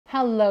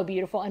Hello,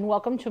 beautiful, and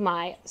welcome to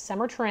my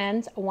Summer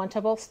Trends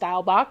Wantable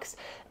Style Box.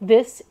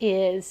 This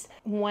is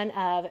one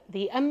of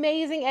the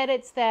amazing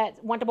edits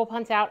that Wantable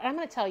punts out. And I'm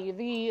going to tell you,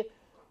 the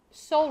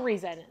sole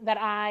reason that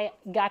I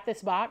got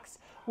this box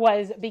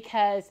was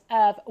because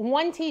of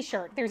one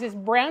t-shirt. There's this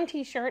brown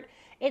t-shirt.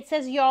 It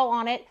says y'all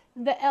on it.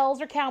 The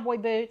L's are cowboy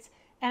boots,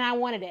 and I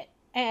wanted it.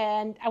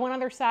 And I went on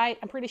their site.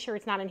 I'm pretty sure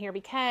it's not in here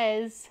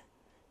because...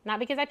 not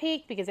because I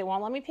peeked, because it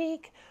won't let me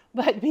peek,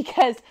 but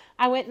because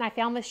I went and I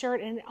found this shirt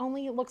and it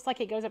only looks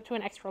like it goes up to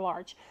an extra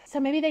large.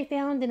 So maybe they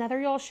found another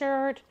y'all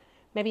shirt.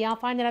 Maybe I'll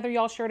find another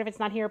y'all shirt if it's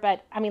not here.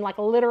 But I mean, like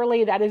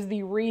literally that is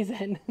the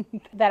reason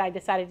that I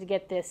decided to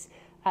get this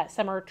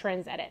summer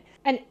trends edit.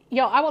 And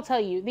y'all, I will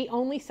tell you, the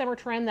only summer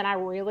trend that I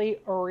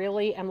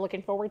really am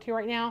looking forward to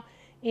right now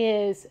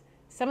is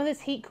some of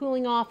this heat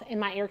cooling off and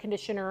my air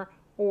conditioner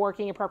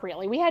working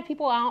appropriately. We had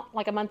people out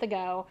like a month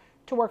ago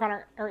to work on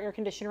our air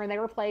conditioner, and they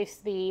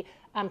replaced the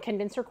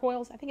condenser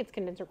coils. I think it's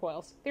condenser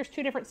coils. There's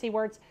two different C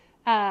words.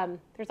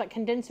 There's like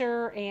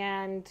condenser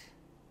and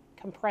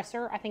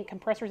compressor. I think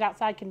compressor's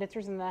outside,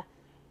 condenser's in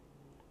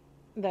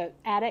the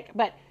attic,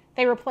 but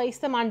they replaced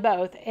them on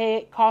both.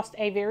 It cost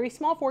a very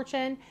small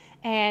fortune,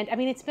 and I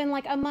mean, it's been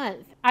like a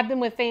month. I've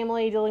been with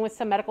family dealing with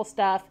some medical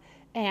stuff,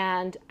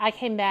 and I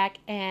came back,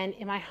 and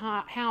in my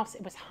house,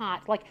 it was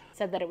hot. Like,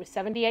 said that it was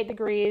 78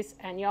 degrees,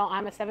 and y'all,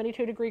 I'm a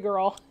 72-degree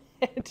girl.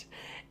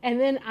 And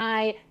then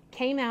I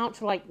came out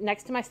to like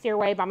next to my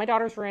stairway by my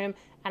daughter's room,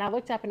 and I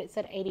looked up and it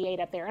said 88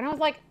 up there. And I was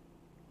like,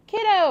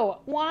 kiddo,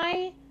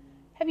 why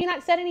have you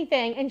not said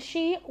anything? And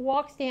she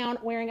walks down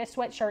wearing a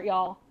sweatshirt,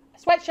 y'all. A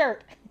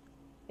sweatshirt.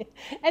 And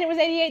it was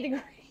 88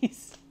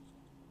 degrees.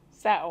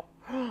 So,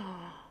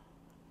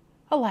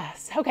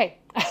 alas. Okay.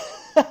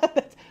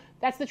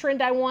 That's the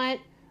trend I want.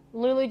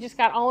 Lulu just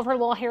got all of her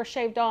little hair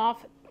shaved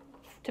off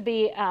to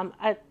be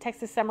a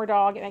Texas summer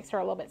dog. It makes her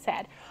a little bit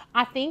sad.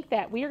 I think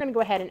that we are going to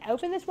go ahead and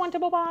open this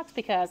Wantable box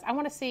because I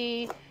want to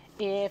see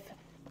if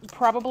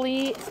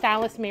probably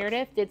stylist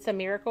Meredith did some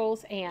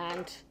miracles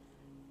and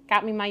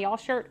got me my y'all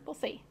shirt. We'll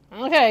see.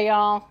 Okay,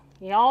 y'all.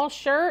 Y'all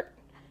shirt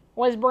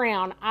was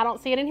brown. I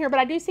don't see it in here, but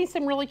I do see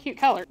some really cute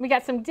colors. We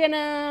got some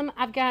denim.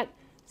 I've got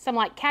some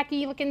like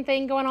khaki looking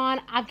thing going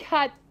on. I've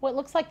got what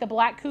looks like the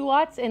black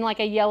culottes in like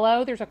a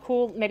yellow. There's a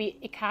cool maybe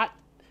ikat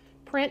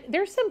print.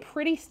 There's some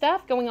pretty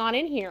stuff going on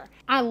in here.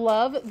 I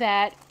love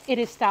that it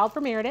is styled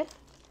for Meredith.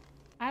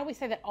 I always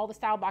say that all the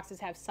style boxes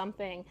have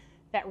something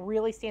that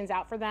really stands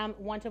out for them.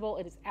 Wantable,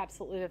 it is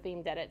absolutely the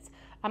themed edits.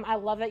 I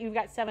love that you've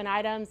got 7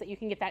 items that you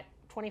can get that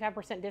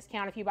 25%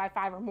 discount if you buy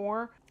 5 or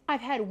more.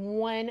 I've had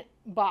one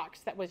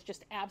box that was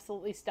just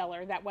absolutely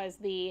stellar. That was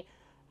the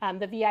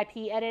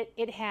VIP edit.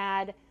 It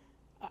had,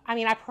 I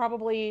mean, I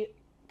probably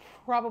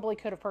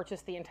could have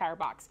purchased the entire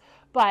box,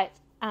 but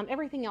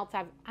everything else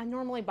I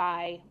normally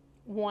buy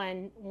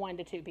one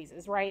to 2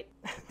 pieces, right?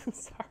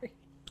 Sorry.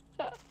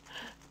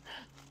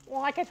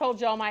 Well, like I told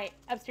y'all, my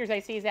upstairs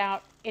AC is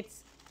out.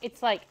 It's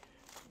like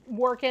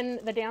working,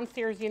 the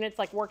downstairs unit's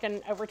like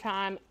working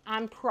overtime.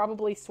 I'm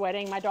probably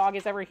sweating. My dog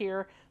is over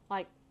here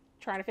like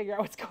trying to figure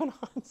out what's going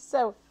on.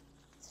 So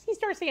you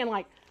start seeing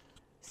like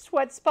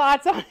sweat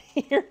spots on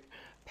here.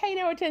 Pay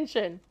no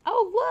attention.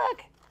 Oh,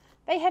 look,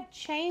 they have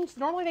changed.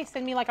 Normally they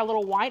send me like a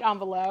little white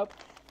envelope.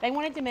 They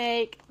wanted to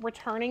make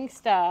returning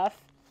stuff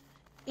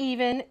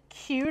even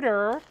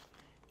cuter.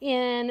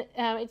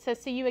 It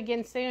says, see you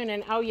again soon.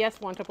 And oh yes,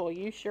 Wantable,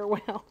 you sure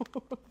will.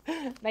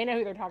 They know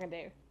who they're talking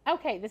to.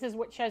 Okay, this is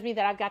what shows me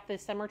that I've got the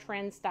summer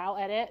trend style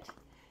edit.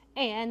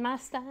 And my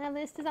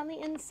stylist is on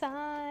the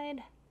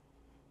inside.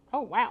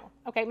 Oh, wow.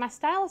 Okay, my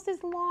stylist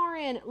is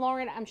Lauren.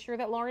 Lauren, I'm sure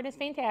that Lauren is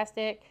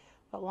fantastic,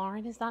 but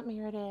Lauren is not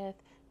Meredith.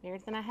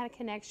 Meredith and I had a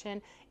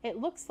connection. It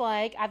looks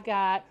like I've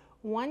got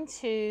 1,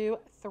 2,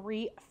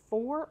 3,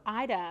 4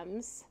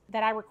 items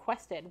that I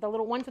requested. The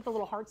little ones with the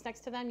little hearts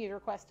next to them you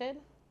requested.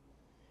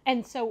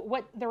 And so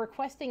what the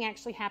requesting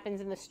actually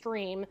happens in the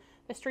stream.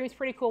 The stream's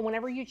pretty cool.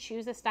 Whenever you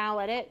choose a style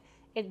edit,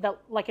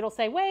 it'll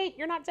say, wait,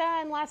 you're not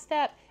done, last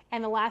step.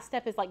 And the last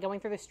step is like going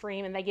through the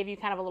stream, and they give you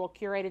kind of a little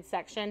curated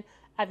section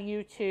of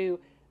you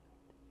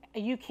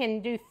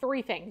can do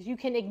 3 things. You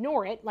can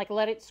ignore it, like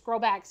let it scroll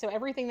back. So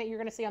everything that you're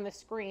going to see on the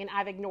screen,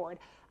 I've ignored.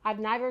 I've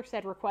neither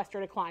said request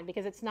or decline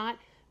because it's not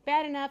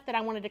bad enough that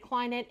I want to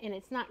decline it, and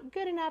it's not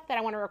good enough that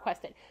I want to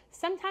request it.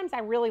 Sometimes I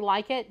really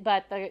like it,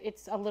 but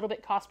it's a little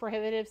bit cost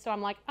prohibitive, so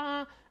I'm like,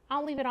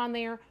 I'll leave it on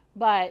there.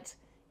 But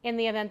in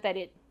the event that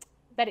it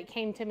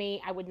came to me,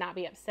 I would not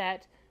be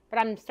upset. But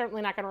I'm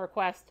certainly not going to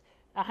request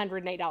a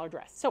 $108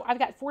 dress. So I've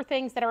got 4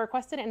 things that I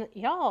requested, and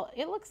y'all,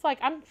 it looks like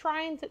I'm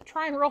trying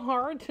real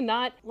hard to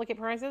not look at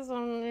prices.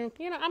 I'm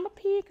a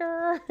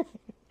peeker.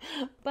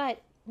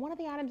 But one of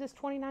the items is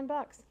 $29.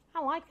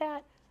 I like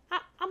that.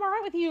 I'm all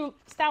right with you,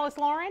 stylist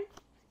Lauren.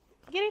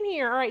 Get in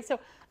here. All right, so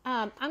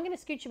I'm going to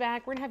scoot you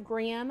back. We're going to have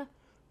Graham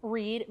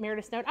read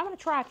Meredith's note. I'm going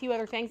to try a few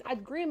other things.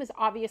 Graham is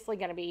obviously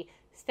going to be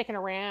sticking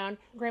around.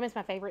 Graham is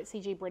my favorite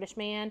CG British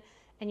man.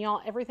 And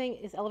y'all, everything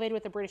is elevated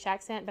with a British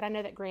accent, but I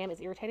know that Graham is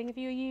irritating a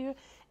few of you.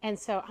 And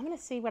so I'm going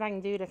to see what I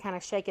can do to kind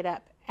of shake it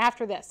up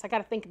after this. I got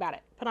to think about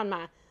it. Put on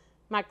my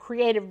my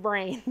creative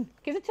brain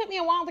because it took me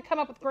a while to come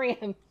up with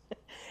Graham.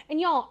 And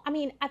y'all, I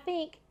mean, I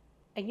think,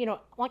 you know,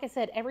 like I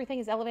said, everything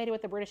is elevated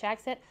with the British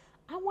accent.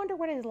 I wonder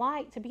what it's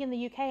like to be in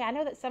the UK. I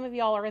know that some of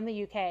y'all are in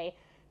the UK.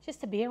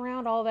 Just to be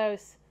around all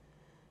those,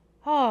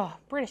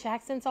 British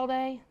accents all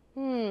day.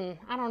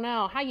 I don't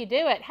know. How you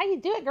do it? How you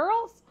do it,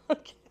 girls?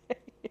 Okay.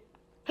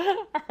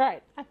 All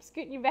right, I'm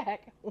scooting you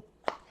back.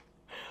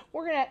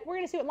 We're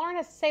gonna see what Lauren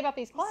has to say about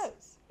these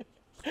clothes.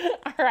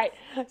 All right,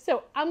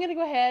 so I'm gonna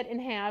go ahead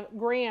and have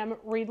Graham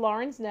read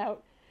Lauren's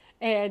note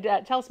and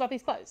tell us about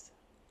these clothes.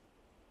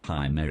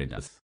 Hi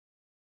Meredith.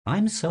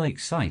 I'm so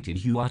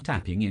excited you are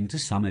tapping into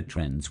summer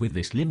trends with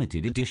this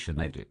limited edition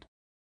edit.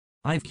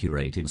 I've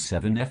curated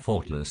 7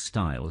 effortless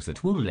styles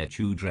that will let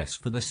you dress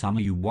for the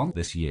summer you want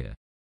this year.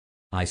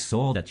 I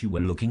saw that you were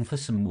looking for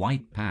some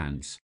white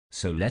pants,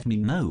 so let me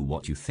know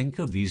what you think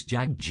of these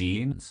jag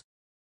jeans.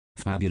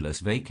 Fabulous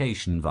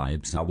vacation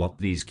vibes are what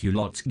these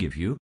culottes give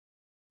you.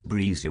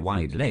 Breezy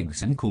wide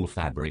legs and cool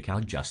fabric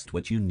are just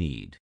what you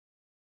need.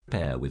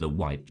 Pair with a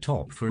white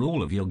top for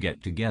all of your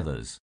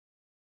get-togethers.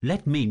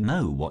 Let me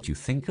know what you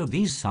think of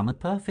these summer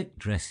perfect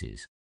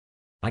dresses.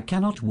 I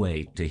cannot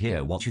wait to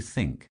hear what you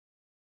think.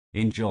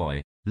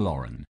 Enjoy,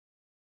 Lauren.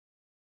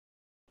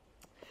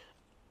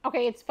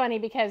 Okay, it's funny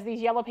because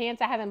these yellow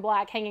pants I have in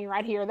black hanging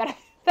right here that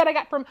I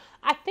got from,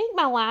 I think,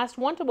 my last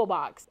Wantable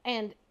box.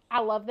 And I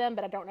love them,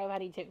 but I don't know if I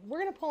need to. We're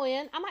going to pull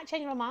in. I might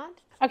change my mind.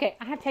 Okay,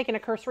 I have taken a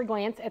cursory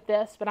glance at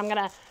this, but I'm going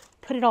to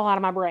put it all out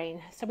of my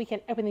brain so we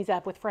can open these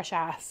up with fresh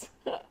eyes.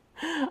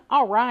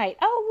 All right.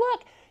 Oh,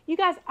 look. You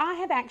guys, I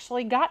have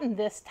actually gotten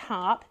this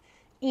top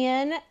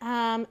in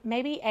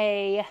maybe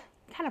a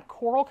kind of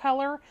coral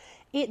color.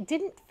 It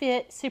didn't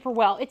fit super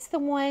well. It's the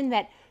one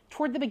that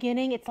toward the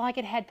beginning, it's like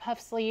it had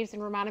puff sleeves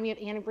and reminded me of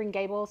Anne of Green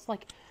Gables.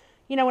 Like,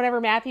 you know, whenever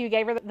Matthew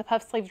gave her the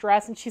puff sleeve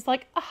dress and she's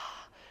like,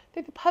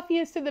 they're the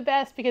puffiest and the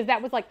best, because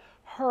that was like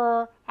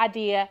her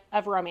idea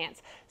of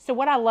romance. So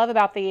what I love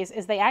about these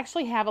is they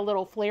actually have a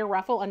little flare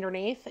ruffle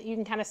underneath that you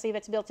can kind of see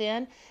that's built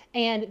in.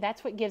 And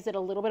that's what gives it a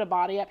little bit of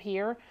body up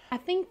here. I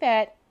think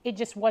that it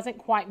just wasn't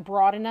quite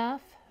broad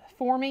enough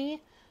for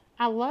me.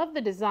 I love the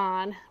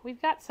design.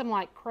 We've got some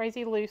like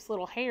crazy loose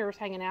little hairs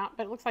hanging out,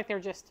 but it looks like they're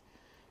just,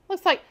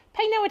 looks like,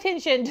 pay no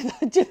attention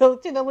to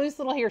the loose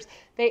little hairs.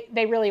 They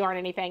really aren't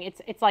anything.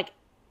 It's like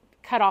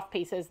cut off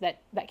pieces that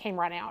came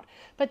right out.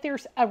 But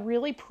there's a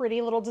really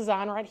pretty little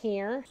design right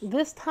here.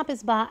 This top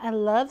is by a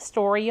love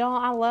story, y'all.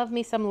 I love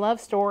me some love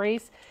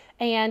stories.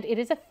 And it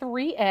is a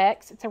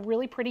 3X. It's a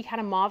really pretty kind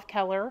of mauve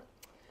color,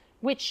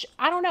 which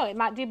I don't know, it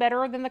might do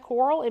better than the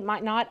coral. It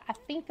might not. I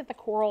think that the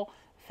coral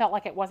felt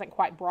like it wasn't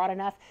quite broad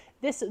enough.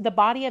 The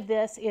body of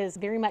this is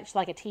very much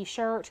like a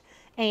t-shirt,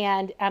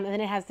 and then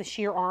it has the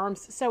sheer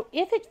arms. So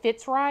if it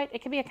fits right,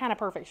 it could be a kind of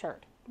perfect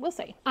shirt. We'll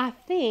see. I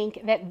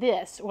think that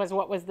this was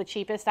what was the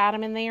cheapest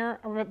item in there,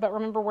 but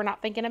remember, we're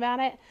not thinking about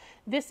it.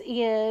 This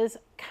is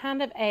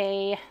kind of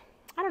a,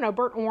 I don't know,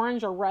 burnt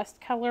orange or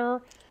rust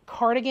color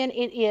cardigan.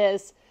 It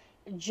is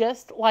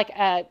just like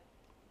a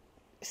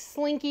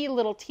slinky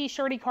little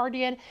t-shirty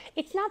cardigan.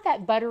 It's not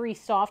that buttery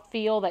soft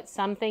feel that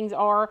some things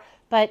are,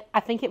 but I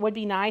think it would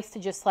be nice to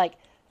just like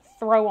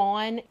throw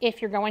on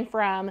if you're going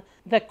from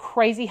the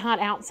crazy hot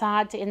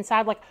outside to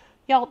inside. Like,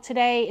 y'all,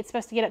 today it's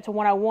supposed to get up to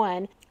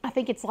 101. I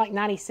think it's like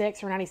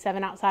 96 or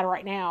 97 outside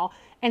right now.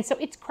 And so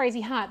it's crazy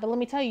hot. But let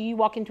me tell you, you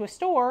walk into a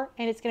store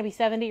and it's going to be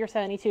 70 or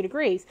 72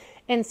 degrees.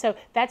 And so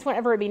that's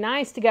whenever it'd be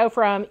nice to go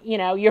from, you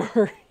know,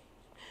 your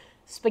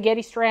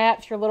spaghetti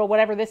straps, your little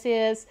whatever this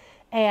is,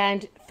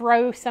 and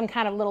throw some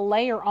kind of little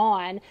layer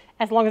on,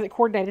 as long as it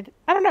coordinated.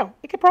 I don't know.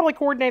 It could probably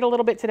coordinate a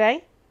little bit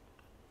today.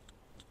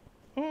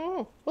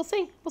 We'll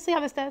see. We'll see how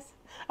this does.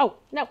 Oh,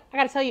 no, I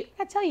gotta tell you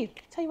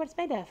what it's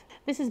made of.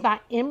 This is by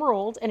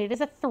Emerald, and it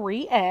is a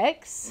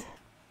 3X.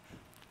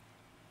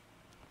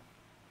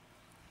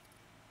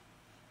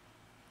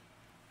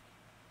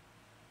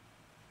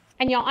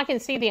 And y'all, I can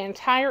see the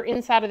entire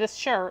inside of this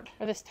shirt,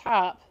 or this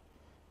top,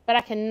 but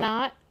I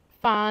cannot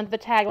find the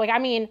tag. Like, I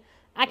mean,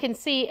 I can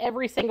see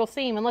every single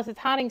seam, unless it's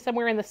hiding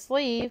somewhere in the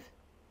sleeve.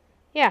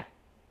 Yeah.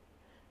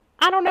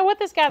 I don't know what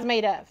this guy's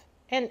made of.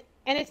 And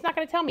it's not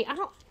going to tell me.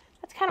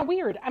 That's kind of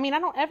weird. I mean, I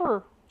don't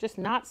ever just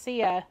not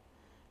see a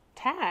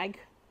tag.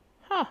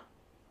 Huh.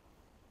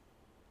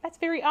 That's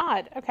very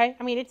odd. Okay.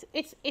 I mean,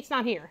 it's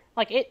not here.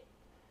 Like,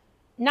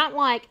 not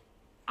like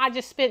I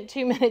just spent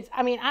 2 minutes.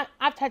 I mean,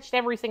 I've touched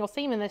every single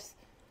seam in this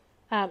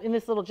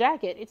little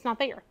jacket. It's not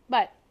there,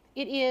 but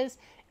it is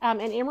an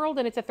emerald,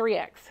 and it's a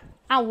 3X.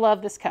 I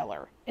love this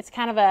color. It's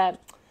kind of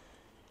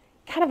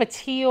a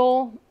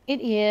teal.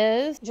 It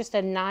is just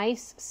a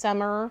nice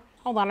summer.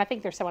 Hold on, I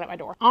think there's someone at my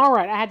door. All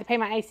right, I had to pay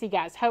my AC,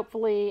 guys.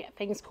 Hopefully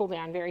things cool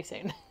down very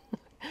soon.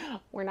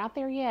 We're not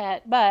there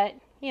yet, but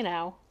you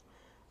know,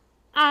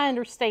 I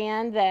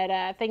understand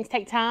that things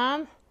take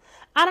time.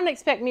 I don't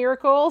expect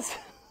miracles,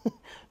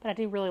 but I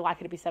do really like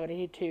it to be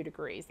 72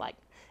 degrees, like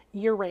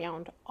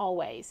year-round,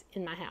 always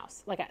in my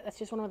house. Like, that's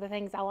just one of the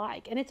things I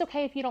like. And it's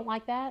okay if you don't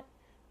like that.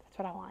 That's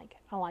what I like.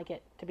 I like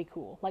it to be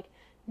cool, like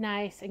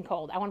nice and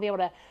cold. I want to be able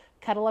to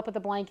cuddle up with a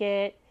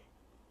blanket,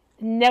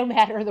 no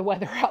matter the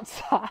weather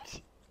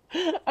outside.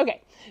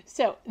 Okay,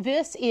 so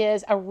this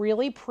is a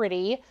really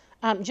pretty,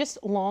 just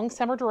long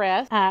summer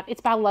dress.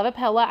 It's by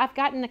Lovapella. I've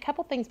gotten a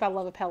couple things by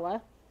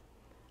Lovapella.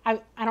 I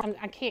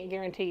can't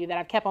guarantee you that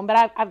I've kept them,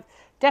 but I've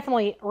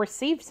definitely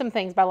received some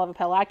things by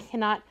Lovapella. I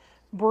cannot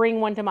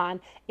bring one to mind.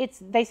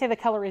 They say the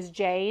color is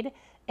jade,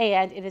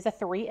 and it is a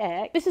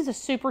 3X. This is a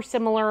super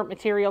similar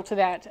material to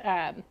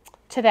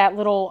that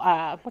little,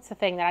 what's the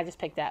thing that I just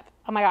picked up?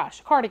 Oh my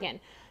gosh, cardigan.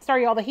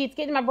 Sorry, y'all, the heat's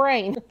getting in my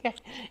brain.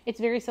 It's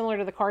very similar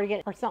to the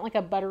cardigan. It's not like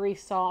a buttery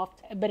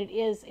soft, but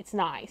it's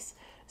nice.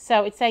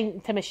 So it's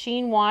saying to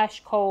machine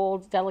wash,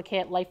 cold,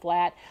 delicate, lay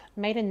flat,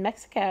 made in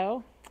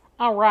Mexico.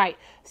 All right,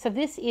 so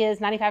this is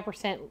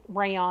 95%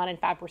 rayon and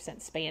 5%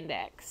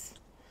 spandex.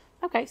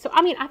 Okay, so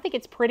I mean, I think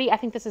it's pretty. I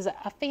think this is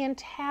a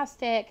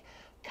fantastic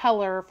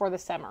color for the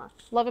summer.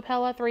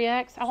 Lovapella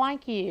 3X, I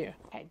like you.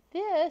 Okay,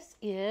 this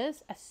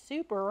is a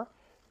super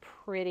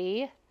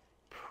pretty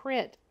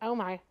print. Oh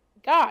my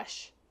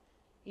gosh,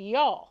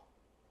 y'all.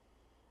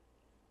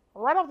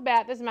 Right off the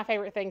bat, this is my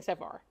favorite thing so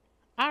far.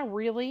 I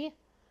really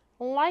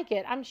like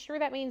it. I'm sure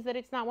that means that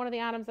it's not one of the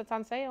items that's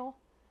on sale.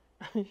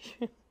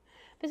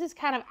 This is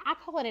kind of, I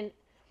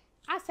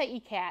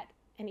say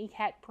an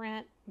ECAT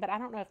print, but I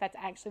don't know if that's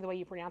actually the way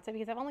you pronounce it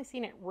because I've only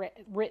seen it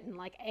written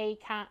like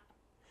IKAT.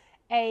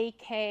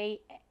 ICAT.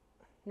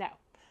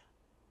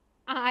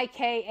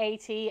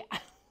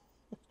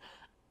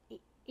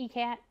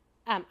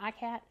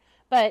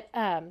 But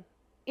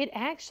it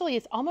actually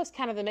is almost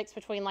kind of the mix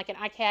between like an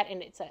ICAT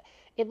and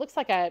it looks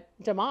like a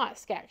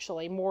damask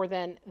actually more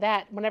than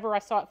that. Whenever I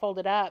saw it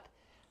folded up,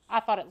 I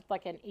thought it looked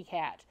like an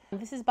ECAT.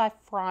 This is by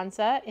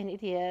Franza, and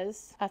it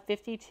is a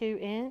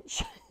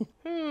 52-inch.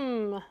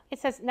 It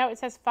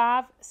says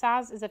 5.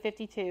 Size is a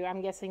 52.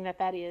 I'm guessing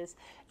that is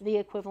the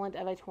equivalent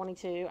of a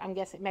 22. I'm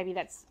guessing maybe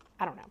that's,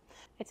 I don't know.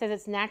 It says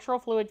it's natural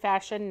fluid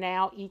fashion,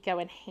 now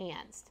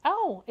eco-enhanced.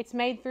 Oh, it's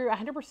made through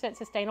 100%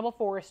 sustainable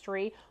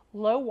forestry,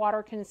 low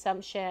water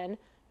consumption,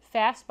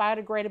 fast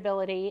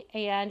biodegradability,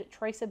 and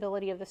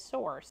traceability of the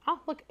source. Oh,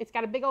 look, it's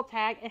got a big old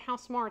tag, and how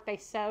smart, they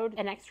sewed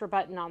an extra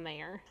button on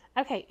there.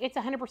 Okay, it's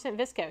 100%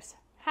 viscose.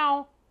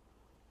 How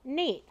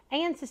neat.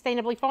 And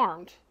sustainably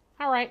farmed.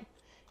 All right,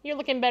 you're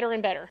looking better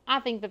and better. I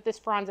think that this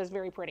Franza is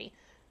very pretty.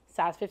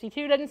 Size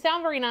 52 doesn't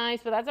sound very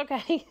nice, but that's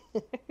okay.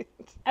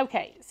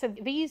 Okay, so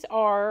these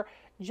are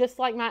just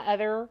like my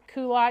other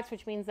culottes,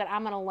 which means that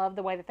I'm going to love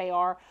the way that they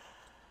are.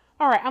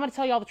 All right, I'm going to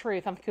tell you all the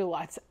truth on the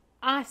culottes.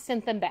 I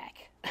sent them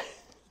back.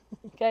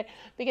 Okay,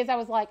 because I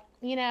was like,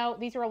 you know,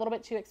 these are a little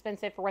bit too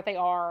expensive for what they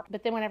are.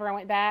 But then whenever I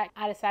went back,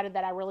 I decided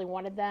that I really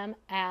wanted them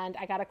and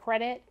I got a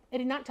credit. It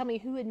did not tell me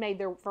who had made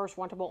their first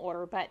Wantable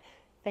order, but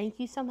thank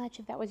you so much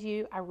if that was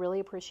you. I really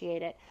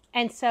appreciate it.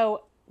 And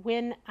so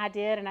when I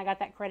did and I got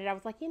that credit, I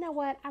was like, you know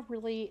what?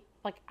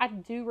 I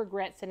do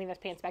regret sending those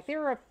pants back.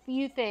 There are a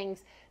few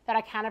things that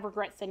I kind of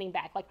regret sending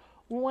back. Like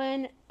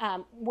one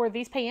were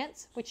these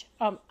pants, which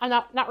I'm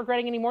not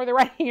regretting anymore. They're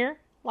right here.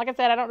 Like I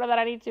said, I don't know that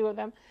I need 2 of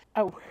them.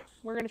 Oh,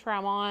 we're going to try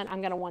them on. I'm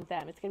going to want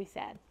them. It's going to be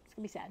sad. It's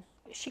going to be sad.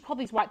 She called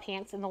these white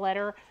pants in the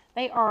letter.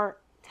 They are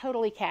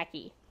totally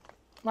khaki.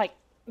 Like,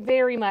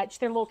 very much.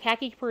 They're little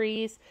khaki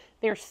capris.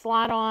 They're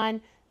slide on.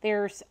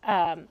 There's,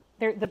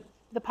 the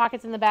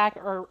pockets in the back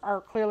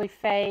are clearly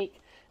fake.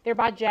 They're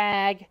by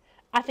Jag.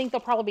 I think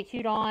they'll probably be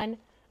cute on.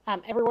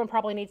 Everyone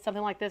probably needs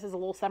something like this as a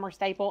little summer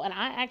staple. And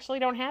I actually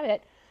don't have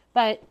it.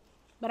 But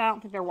I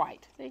don't think they're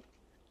white. See?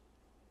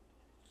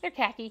 They're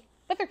khaki.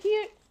 But they're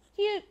cute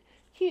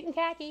and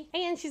khaki.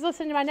 And she's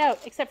listening to my note,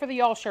 except for the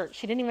y'all shirt.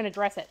 She didn't even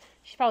address it.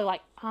 She's probably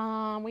like,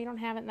 we don't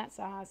have it in that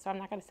size, so I'm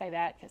not going to say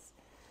that because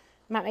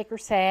it might make her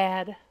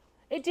sad.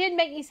 It did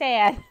make me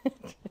sad.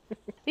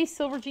 These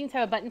silver jeans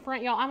have a button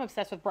front, y'all. I'm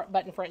obsessed with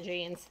button front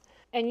jeans.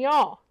 And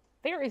y'all,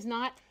 there is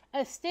not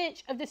a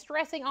stitch of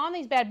distressing on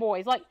these bad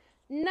boys. Like,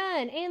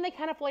 none. And they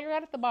kind of flare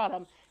out at the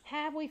bottom.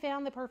 Have we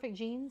found the perfect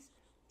jeans?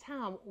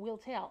 Time will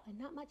tell. And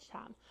not much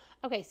time.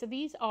 Okay, so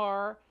these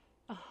are...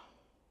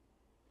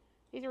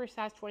 These are a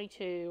size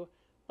 22.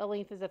 The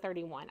length is a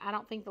 31. I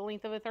don't think the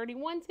length of a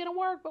 31 is going to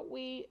work, but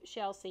we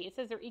shall see. It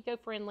says they're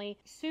eco-friendly,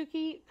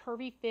 Suki,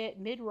 curvy fit,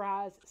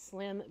 mid-rise,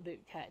 slim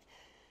boot cut.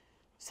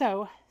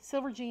 So,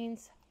 silver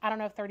jeans. I don't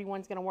know if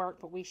 31 is going to work,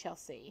 but we shall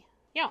see.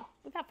 Y'all,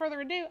 without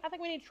further ado, I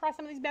think we need to try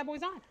some of these bad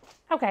boys on.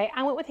 Okay,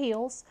 I went with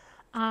heels.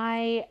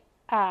 I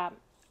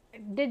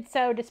did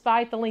so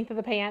despite the length of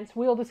the pants.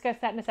 We'll discuss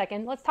that in a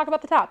second. Let's talk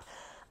about the top.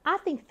 I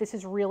think this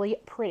is really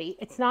pretty.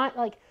 It's not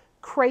like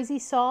crazy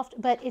soft,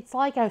 but it's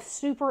like a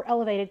super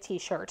elevated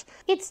t-shirt.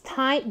 It's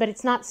tight, but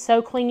it's not so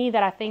clingy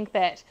that I think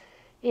that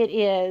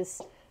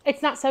it's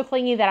not so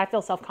clingy that I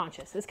feel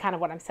self-conscious is kind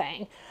of what I'm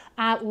saying.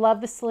 I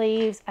love the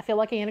sleeves. I feel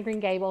like Anna Green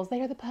Gables.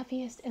 They are the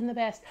puffiest and the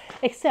best,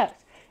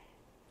 except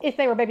if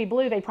they were baby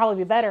blue, they'd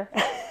probably be better.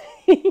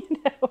 You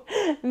know,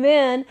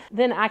 then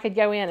I could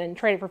go in and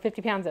trade it for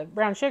 50 pounds of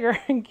brown sugar.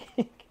 Okay,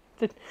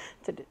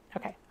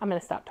 I'm going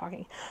to stop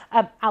talking.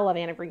 I love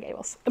Anna Green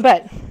Gables,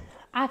 but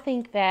I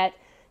think that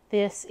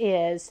this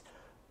is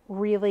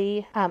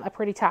really a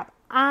pretty top.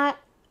 I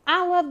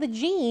love the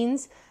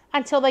jeans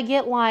until they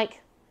get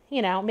like,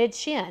 you know,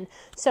 mid-shin.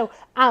 So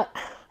I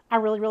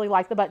really, really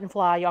like the button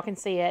fly. Y'all can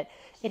see it.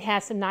 It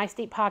has some nice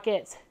deep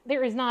pockets.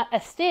 There is not a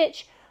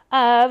stitch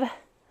of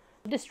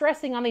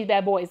distressing on these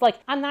bad boys. Like,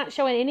 I'm not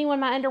showing anyone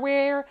my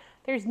underwear.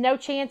 There's no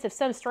chance of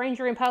some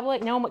stranger in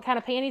public knowing what kind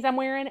of panties I'm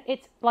wearing.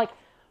 It's like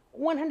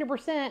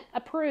 100%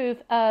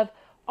 approve of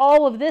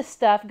all of this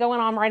stuff going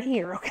on right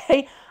here,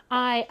 okay?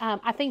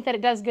 I think that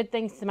it does good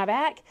things to my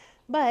back,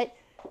 but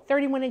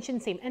 31-inch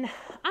inseam. And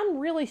I'm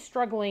really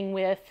struggling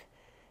with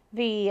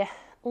the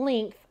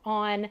length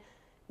on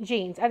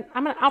jeans.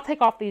 I'll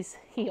take off these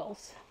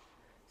heels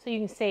so you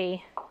can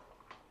see.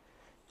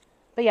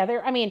 But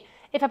yeah, I mean,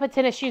 if I put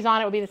tennis shoes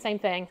on, it would be the same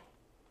thing,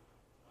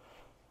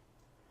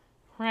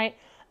 right?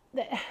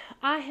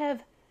 I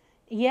have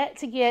yet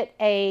to get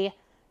a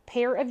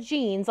pair of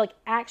jeans, like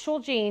actual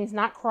jeans,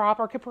 not crop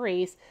or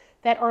capris,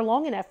 that are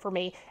long enough for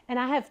me. And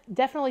I have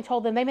definitely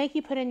told them they make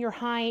you put in your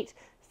height.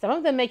 Some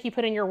of them make you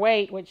put in your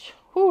weight, which,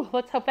 whew,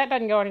 let's hope that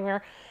doesn't go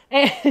anywhere.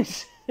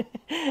 And,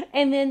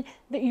 and then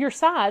your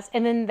size.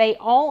 And then they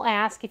all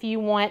ask if you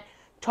want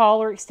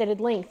tall or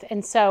extended length.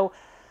 And so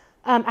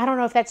I don't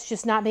know if that's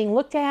just not being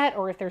looked at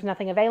or if there's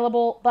nothing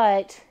available,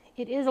 but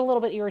it is a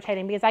little bit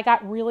irritating because I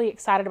got really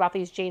excited about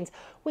these jeans,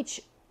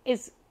 which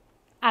is,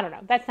 I don't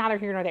know, that's neither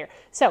here nor there.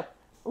 So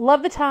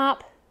love the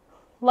top,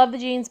 love the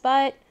jeans,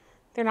 but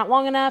they're not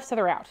long enough, so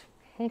they're out.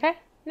 Okay,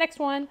 next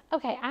one.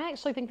 Okay, I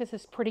actually think this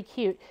is pretty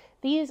cute.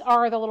 These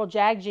are the little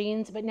Jag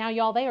jeans, but now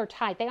y'all, they are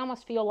tight. They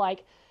almost feel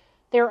like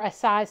they're a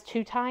size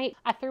too tight.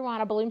 I threw on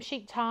a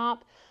BloomChic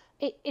top.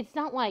 It's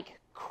not like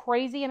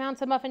crazy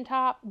amounts of muffin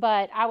top,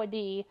 but I would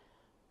be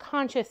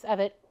conscious of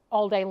it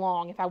all day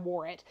long if I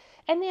wore it.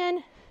 And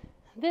then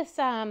this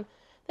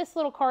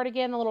little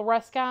cardigan, the little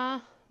Rust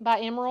guy by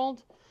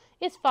Emerald,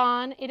 is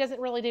fine. It doesn't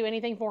really do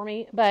anything for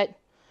me, but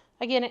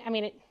again, I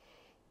mean,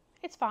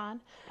 it's fine.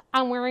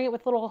 I'm wearing it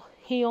with little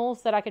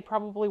heels that I could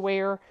probably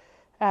wear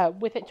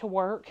with it to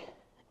work.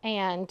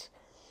 And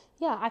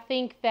yeah, I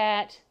think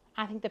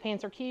the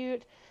pants are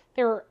cute.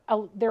 They're a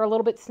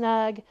little bit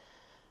snug.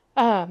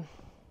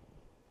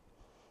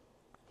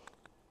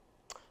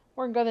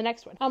 We're gonna go to the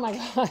next one. Oh my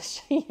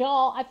gosh,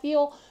 y'all, I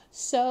feel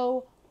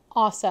so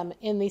awesome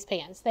in these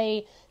pants.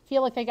 They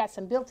feel like they got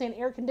some built-in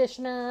air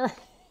conditioner.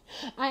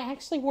 I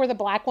actually wore the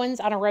black ones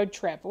on a road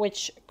trip,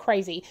 which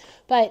crazy,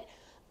 but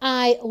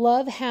I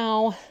love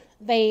how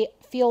they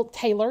feel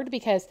tailored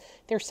because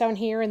they're sewn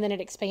here and then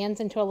it expands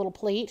into a little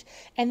pleat.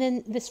 And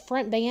then this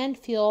front band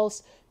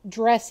feels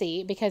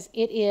dressy because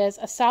it is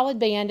a solid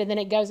band and then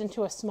it goes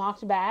into a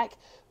smocked back,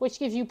 which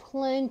gives you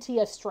plenty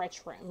of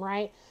stretch room,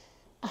 right?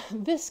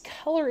 This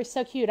color is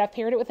so cute. I've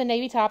paired it with a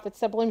navy top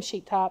that's a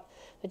BloomChic top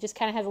that just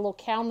kind of has a little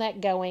cow neck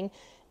going,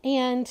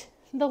 and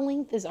the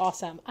length is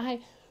awesome.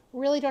 I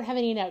really don't have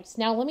any notes.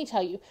 Now, let me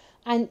tell you,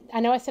 I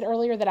know I said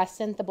earlier that I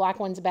sent the black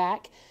ones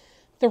back.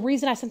 The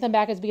reason I sent them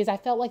back is because I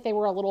felt like they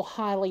were a little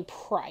highly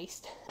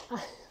priced.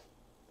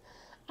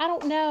 I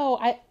don't know.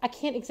 I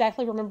can't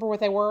exactly remember what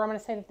they were. I'm going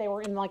to say that they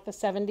were in like the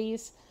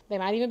 70s. They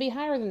might even be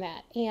higher than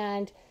that.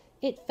 And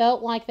it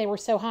felt like they were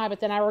so high, but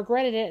then I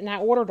regretted it and I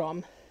ordered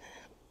them.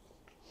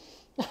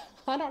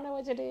 I don't know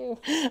what to do.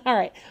 All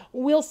right,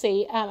 we'll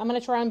see. I'm going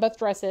to try on both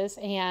dresses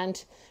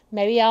and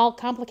maybe I'll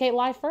complicate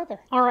life further.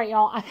 All right,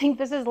 y'all, I think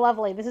this is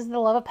lovely. This is the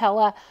Love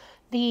Appella.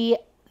 The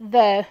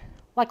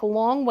like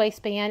long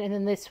waistband and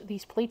then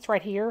these pleats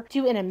right here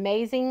do an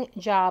amazing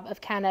job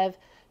of kind of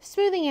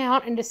smoothing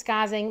out and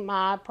disguising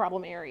my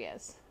problem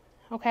areas.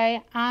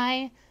 Okay,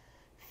 I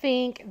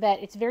think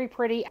that it's very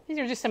pretty. These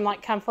are just some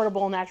like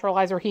comfortable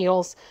naturalizer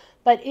heels,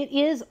 but it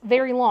is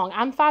very long.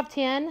 I'm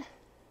 5'10",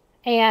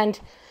 and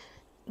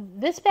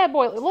this bad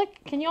boy, look,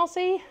 can y'all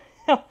see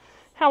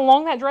how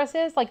long that dress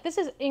is? Like, this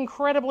is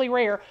incredibly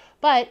rare,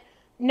 but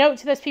note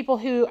to those people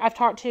who I've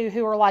talked to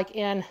who are like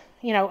in,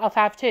 you know, a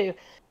 5'2",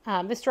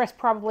 this dress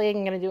probably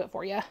isn't going to do it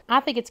for you. I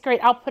think it's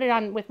great. I'll put it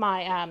on with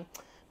my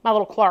my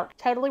little Clark.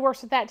 Totally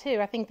works with that too.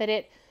 I think that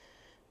it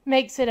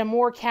makes it a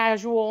more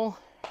casual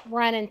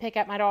run and pick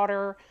up my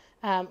daughter.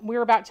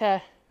 We're about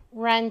to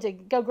run to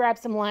go grab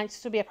some lunch.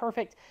 This would be a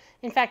perfect,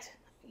 in fact,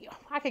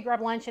 I could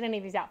grab lunch in any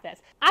of these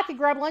outfits. I could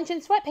grab lunch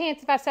in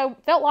sweatpants if I so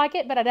felt like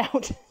it, but I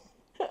don't.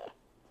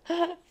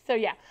 So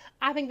yeah,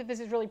 I think that this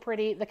is really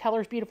pretty. The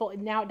color is beautiful.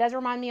 Now, it does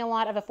remind me a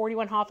lot of a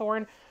 41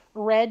 Hawthorne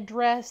red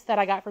dress that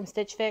I got from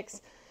Stitch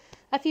Fix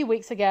a few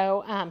weeks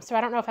ago. So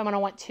I don't know if I'm going to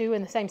want two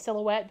in the same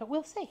silhouette, but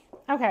we'll see.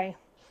 Okay,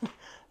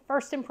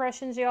 first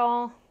impressions,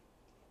 y'all.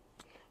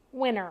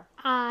 Winner.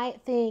 I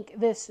think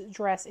this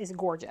dress is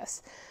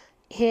gorgeous.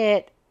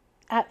 It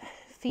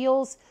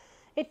feels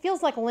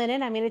like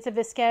linen. I mean, it's a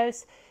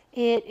viscose.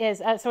 It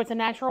is, so it's a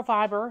natural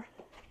fiber.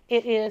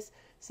 It is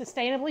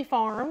sustainably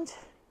farmed.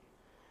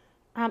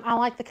 I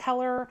like the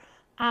color.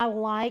 I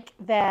like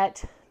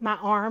that my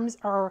arms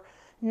are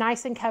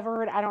nice and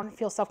covered. I don't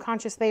feel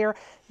self-conscious there.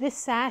 This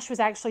sash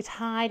was actually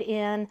tied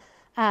in,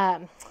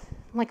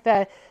 like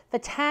the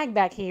tag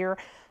back here.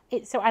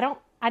 So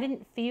I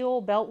didn't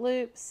feel belt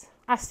loops.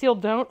 I still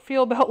don't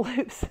feel belt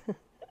loops.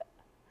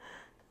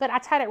 but I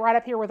tied it right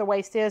up here where the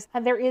waist is.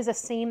 There is a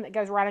seam that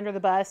goes right under the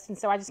bust, and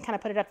so I just kind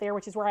of put it up there,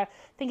 which is where I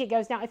think it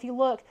goes. Now, if you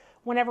look,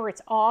 whenever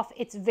it's off,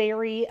 it's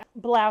very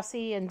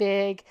blousy and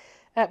big,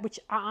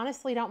 which I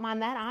honestly don't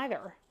mind that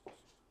either.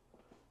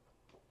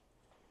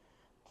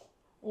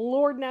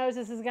 Lord knows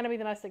this is going to be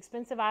the most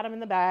expensive item in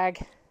the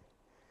bag,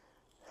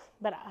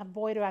 but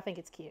boy, do I think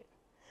it's cute.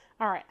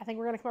 All right, I think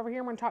we're going to come over here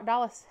and we're going to talk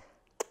dollars.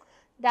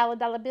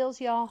 Dollar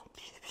bills, y'all.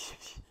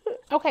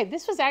 Okay,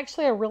 this was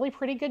actually a really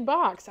pretty good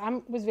box.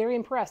 I was very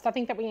impressed. I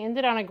think that we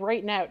ended on a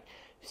great note.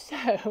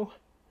 So,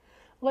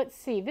 let's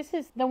see. This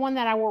is the one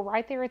that I wore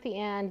right there at the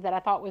end that I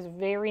thought was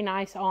very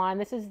nice on.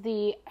 This is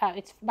the,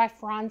 it's by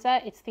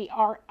Franza. It's the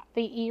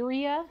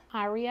Iria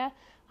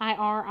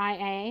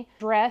I-R-I-A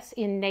dress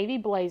in navy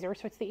blazer.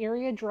 So it's the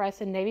Iria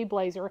dress in navy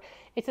blazer.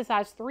 It's a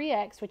size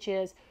 3X, which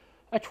is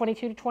a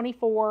 22 to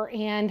 24,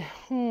 and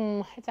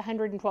it's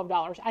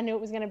 $112. I knew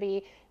it was going to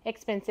be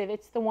expensive.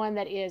 It's the one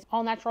that is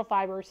all natural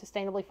fiber,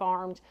 sustainably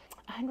farmed.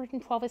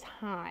 $112 is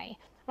high.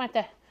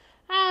 I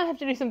have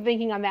to do some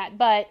thinking on that,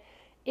 but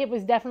it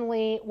was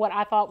definitely what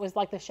I thought was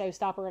like the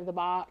showstopper of the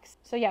box.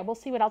 So yeah, we'll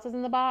see what else is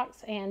in the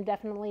box and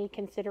definitely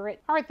consider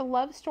it. All right, the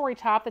Love Story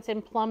top that's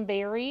in Plum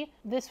Berry.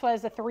 This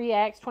was a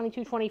 3X,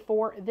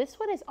 2224. This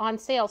one is on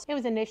sale. It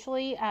was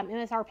initially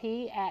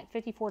MSRP at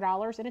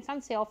 $54, and it's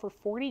on sale for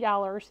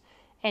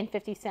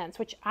 $40.50,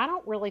 which I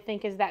don't really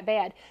think is that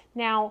bad.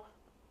 Now,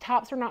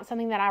 tops are not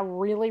something that I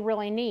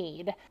really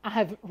need. I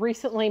have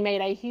recently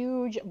made a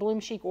huge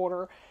BloomChic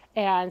order,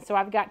 and so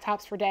I've got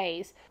tops for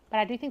days. But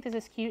I do think this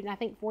is cute, and I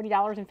think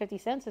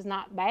 $40.50 is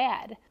not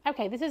bad.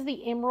 Okay, this is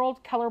the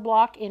Emerald color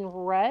block in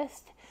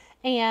Rust,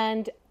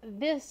 and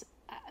this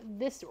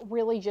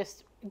really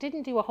just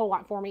didn't do a whole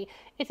lot for me.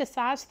 It's a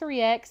size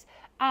 3X.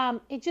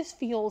 It just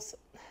feels,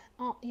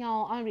 oh,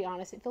 y'all, I'm gonna be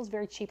honest, it feels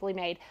very cheaply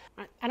made.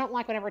 I don't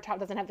like whenever a top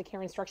doesn't have the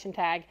care instruction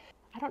tag.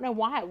 I don't know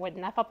why it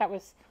wouldn't. I thought that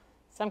was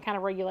some kind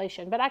of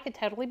regulation, but I could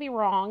totally be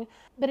wrong.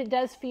 But it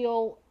does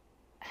feel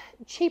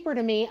cheaper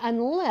to me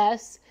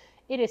unless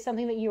it is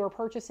something that you are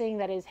purchasing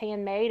that is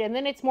handmade, and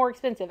then it's more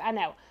expensive. I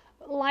know.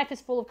 Life is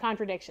full of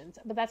contradictions,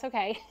 but that's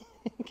okay.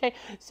 Okay,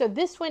 so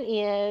this one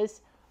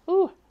is,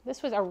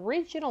 this was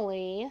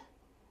originally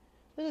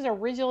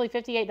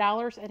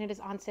 $58, and it is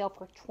on sale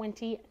for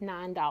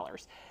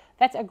 $29.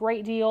 That's a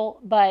great deal,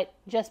 but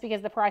just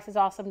because the price is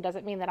awesome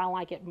doesn't mean that I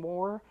like it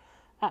more.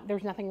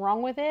 There's nothing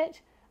wrong with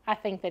it. I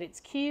think that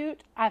it's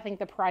cute. I think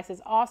the price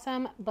is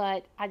awesome,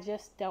 but I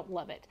just don't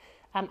love it.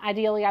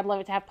 Ideally, I'd love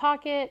it to have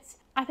pockets.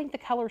 I think the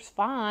color's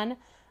fine.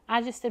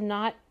 I just am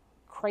not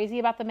crazy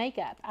about the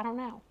makeup. I don't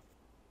know.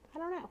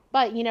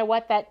 But you know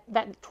what? That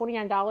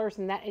 $29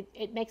 and that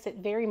it makes it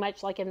very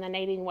much like in the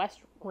Nadine West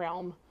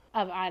realm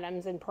of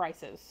items and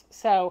prices.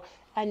 So,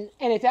 and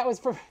if that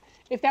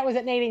was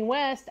at Nadine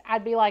West,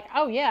 I'd be like,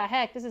 oh yeah,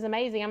 heck, this is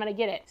amazing. I'm going to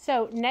get it.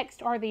 So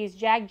next are these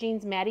Jag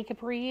Jeans Maddie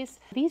Capris.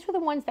 These were the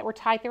ones that were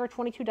tight. They're a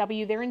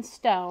 22W. They're in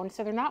stone.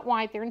 So they're not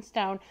white. They're in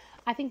stone.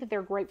 I think that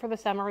they're great for the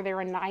summer.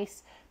 They're a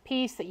nice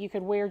piece that you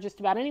could wear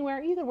just about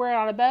anywhere. You could wear it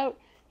on a boat.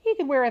 You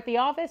could wear it at the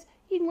office.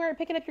 You can wear it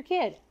picking up your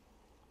kid.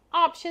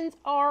 Options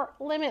are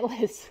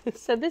limitless.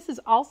 So this is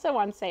also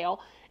on sale.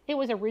 It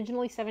was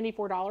originally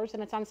 $74,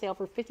 and it's on sale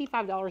for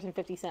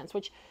 $55.50,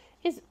 which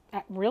is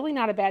really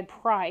not a bad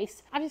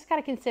price. I've just got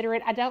to consider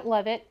it. I don't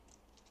love it,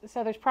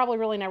 so there's probably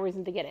really no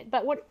reason to get it.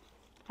 But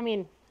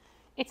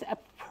it's a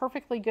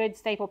perfectly good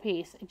staple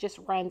piece. It just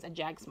runs a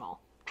jag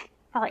small.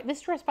 All right,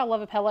 this dress by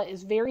Lovapella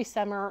is very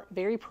summer,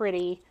 very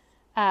pretty.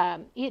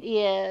 It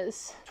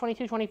is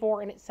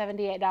 $22.24, and it's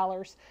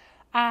 $78.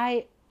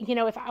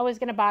 If I was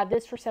going to buy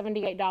this for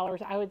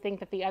 $78, I would think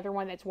that the other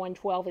one that's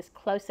 $112 is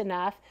close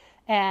enough.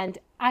 And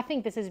I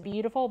think this is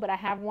beautiful, but I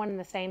have one in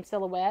the same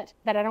silhouette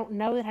that I don't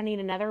know that I need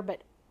another,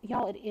 but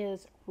y'all, it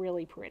is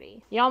really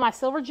pretty. Y'all, my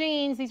silver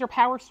jeans, these are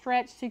power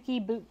stretch,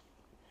 Suki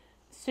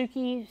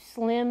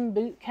slim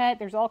boot cut.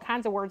 There's all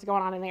kinds of words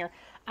going on in there.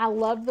 I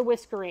loved the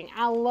whiskering.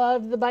 I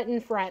loved the button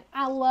front.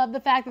 I love the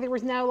fact that there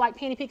was no like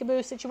panty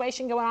peekaboo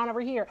situation going on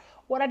over here.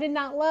 What I did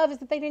not love is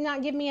that they did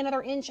not give me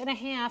another 1.5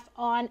 inches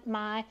on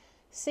my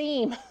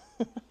seam.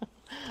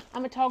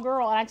 I'm a tall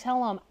girl, and I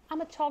tell them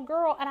I'm a tall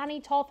girl and I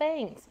need tall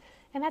things,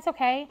 and that's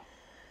okay.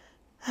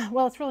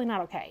 Well, it's really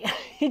not okay.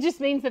 It just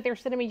means that they're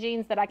sending me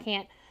jeans that I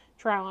can't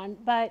try on,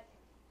 but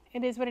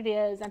it is what it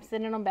is. I'm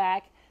sending them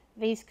back.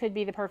 These could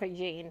be the perfect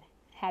jean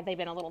had they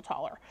been a little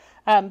taller,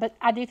 but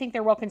I do think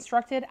they're well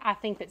constructed. I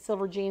think that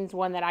silver jeans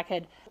one that I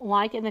could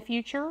like in the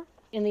future,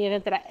 in the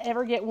event that I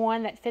ever get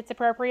one that fits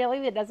appropriately,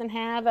 that doesn't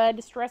have a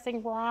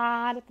distressing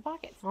right at the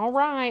pockets. All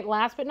right,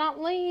 last but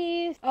not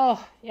least,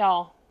 oh,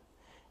 y'all,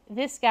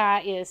 this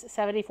guy is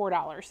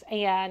 $74,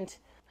 and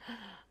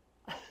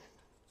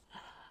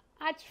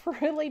I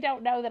truly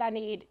don't know that I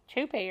need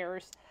 2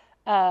 pairs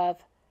of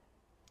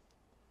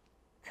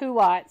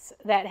culottes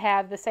that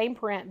have the same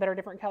print but are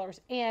different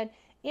colors. And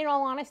in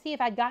all honesty,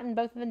 if I'd gotten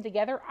both of them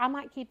together, I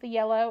might keep the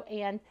yellow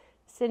and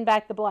send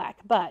back the black,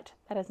 but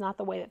that is not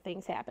the way that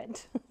things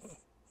happened.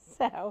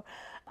 So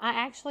I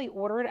actually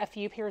ordered a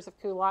few pairs of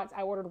culottes.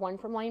 I ordered one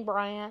from Lane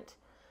Bryant.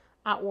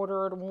 I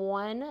ordered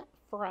one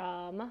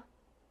from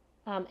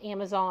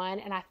Amazon,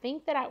 and I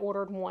think that I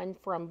ordered one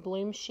from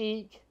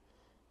BloomChic,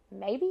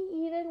 maybe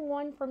even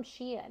one from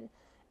Shein.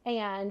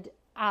 And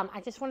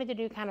I just wanted to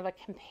do kind of a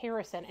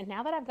comparison. And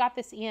now that I've got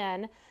this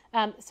in,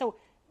 so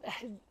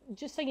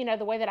just so you know,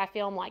 the way that I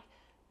film, like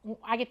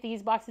I get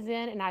these boxes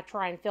in and I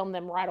try and film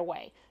them right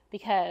away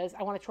because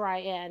I want to try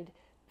and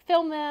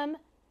film them,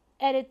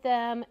 edit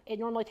them. It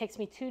normally takes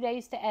me 2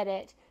 days to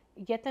edit,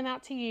 get them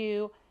out to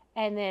you,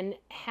 and then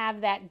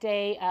have that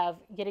day of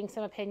getting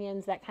some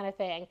opinions, that kind of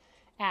thing,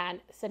 and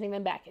sending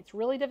them back. It's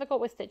really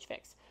difficult with Stitch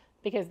Fix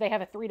because they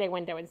have a 3-day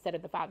window instead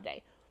of the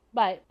 5-day.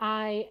 But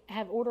I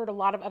have ordered a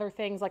lot of other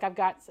things. Like I've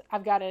got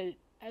an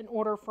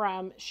order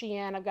from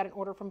Shein. I've got an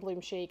order from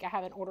BloomChic. I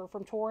have an order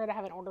from Torrid. I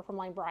have an order from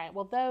Lane Bryant.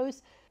 Well,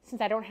 those,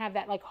 since I don't have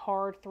that like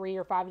hard 3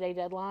 or 5 day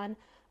deadline,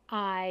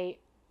 I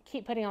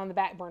keep putting on the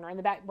back burner. And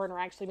the back burner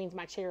actually means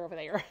my chair over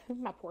there.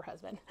 My poor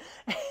husband.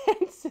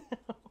 And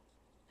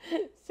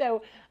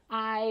so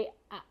I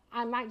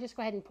might just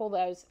go ahead and pull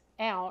those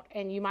out,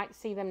 and you might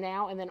see them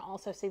now and then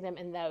also see them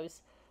in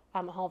those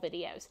haul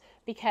videos.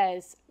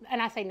 Because,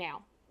 and I say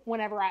now,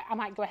 whenever I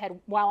might go ahead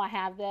while I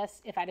have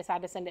this, if I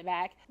decide to send it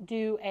back,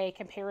 do a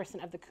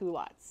comparison of the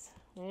culottes.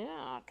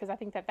 Yeah, because I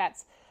think that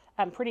that's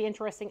pretty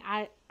interesting.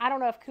 I don't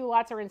know if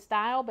culottes are in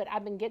style, but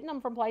I've been getting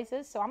them from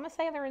places, so I'm going to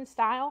say they're in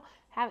style.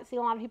 Haven't seen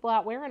a lot of people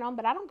out wearing them,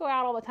 but I don't go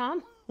out all the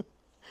time.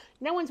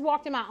 No one's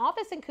walked in my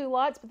office in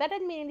culottes, but that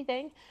doesn't mean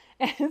anything.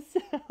 And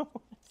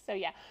so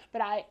yeah,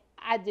 but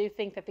I do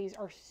think that these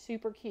are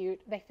super cute.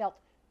 They felt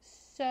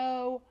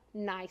so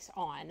nice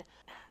on.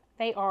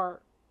 They are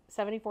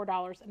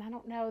 $74, and I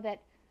don't know that,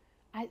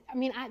 I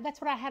mean,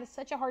 that's what I had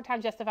such a hard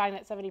time justifying,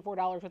 that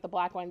 $74 with the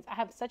black ones. I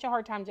have such a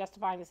hard time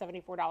justifying the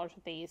 $74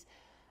 with these.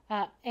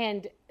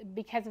 And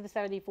because of the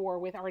 $74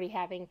 with already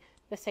having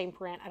the same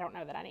print, I don't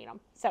know that I need them.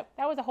 So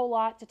that was a whole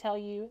lot to tell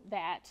you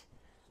that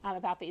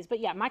about these.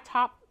 But yeah, my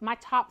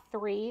top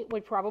 3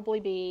 would probably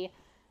be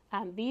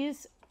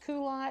these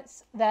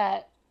culottes,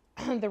 the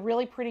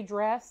really pretty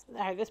dress,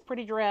 this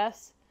pretty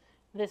dress,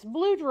 this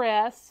blue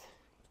dress,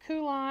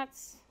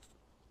 culottes.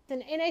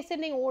 In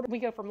ascending order, we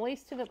go from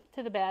least to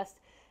the best.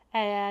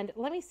 And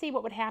let me see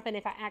what would happen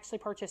if I actually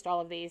purchased all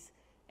of these.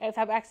 If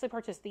I've actually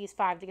purchased these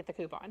 5 to get the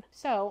coupon.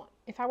 So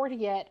if I were to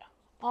get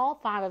all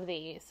 5 of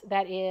these,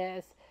 that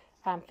is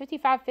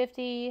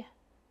 $55.50,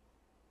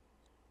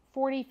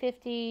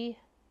 $40.50,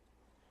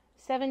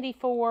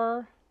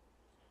 $74.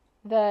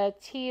 The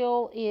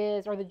teal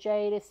is, or the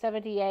jade is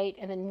 $78,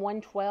 and then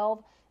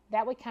 $112.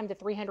 That would come to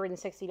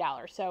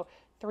 $360. So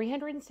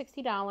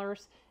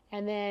 $360.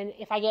 And then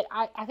if I get,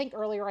 I think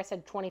earlier I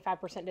said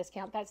 25%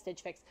 discount, that's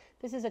Stitch Fix.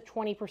 This is a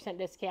 20%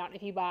 discount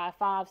if you buy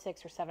 5,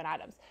 6, or 7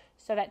 items.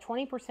 So that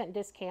 20%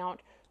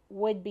 discount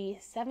would be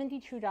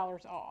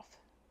 $72 off.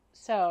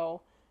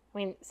 So, I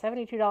mean,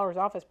 $72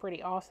 off is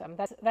pretty awesome.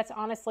 That's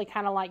honestly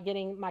kind of like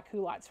getting my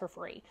culottes for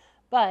free.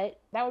 But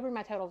that would bring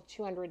my total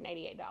to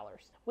 $288.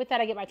 With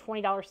that, I get my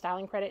 $20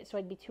 styling credit, so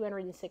it'd be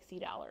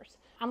 $260.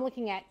 I'm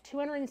looking at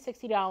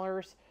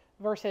 $260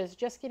 versus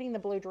just getting the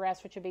blue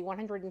dress, which would be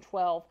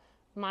 $112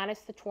 minus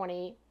the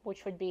 20,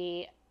 which would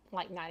be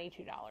like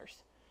 $92.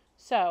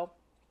 So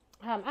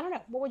I don't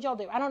know. What would y'all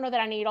do? I don't know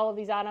that I need all of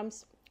these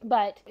items,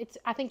 but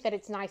I think that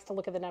it's nice to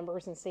look at the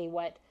numbers and see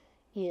what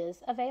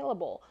is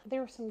available.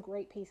 There are some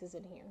great pieces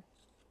in here.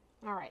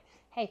 All right.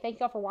 Hey, thank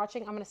y'all for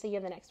watching. I'm going to see you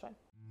in the next one.